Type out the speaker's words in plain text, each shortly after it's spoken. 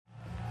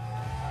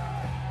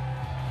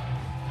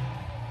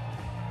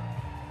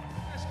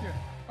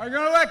Are you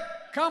going to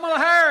elect Kamala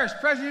Harris,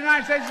 President of the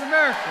United States of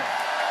America?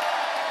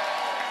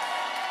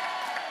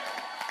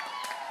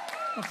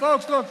 Well,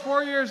 folks, look,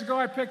 4 years ago,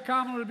 I picked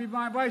Kamala to be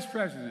my vice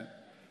president.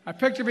 I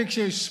picked her because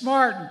she was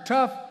smart and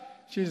tough.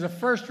 She's a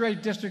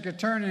first-rate district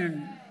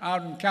attorney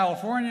out in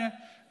California,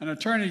 an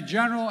attorney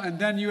general, and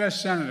then U.S.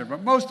 Senator.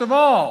 But most of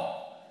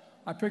all,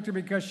 I picked her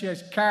because she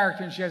has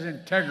character and she has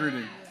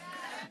integrity.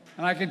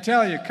 And I can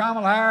tell you,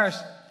 Kamala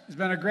Harris has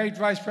been a great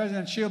vice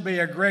president. She'll be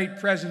a great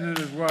president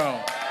as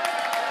well.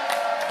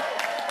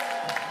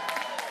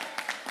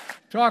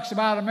 Talks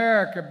about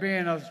America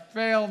being a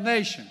failed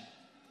nation.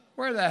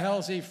 Where the hell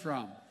is he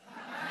from?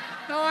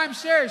 No, I'm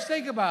serious.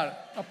 Think about it.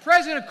 A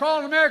president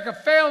calling America a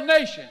failed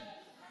nation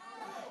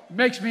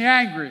makes me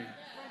angry.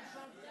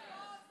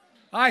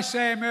 I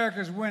say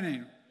America's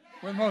winning.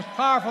 We're the most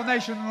powerful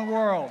nation in the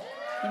world,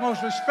 the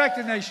most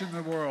respected nation in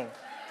the world.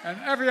 And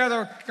every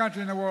other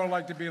country in the world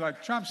like to be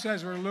like. Trump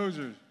says we're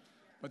losers,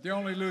 but the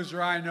only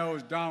loser I know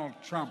is Donald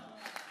Trump.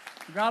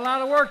 We've got a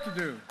lot of work to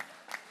do,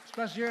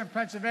 especially here in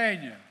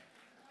Pennsylvania,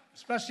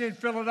 especially in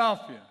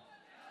Philadelphia.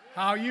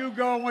 How you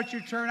go and what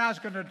you turn out is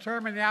going to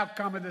determine the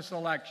outcome of this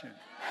election.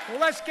 Well,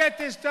 let's get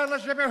this done.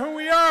 Let's remember who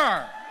we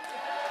are.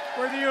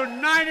 We're the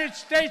United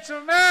States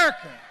of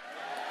America.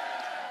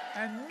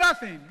 And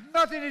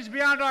nothing is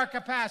beyond our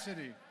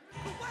capacity.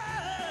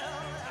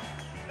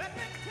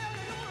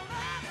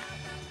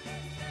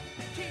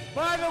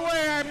 By the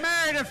way, I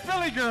married a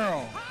Philly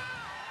girl.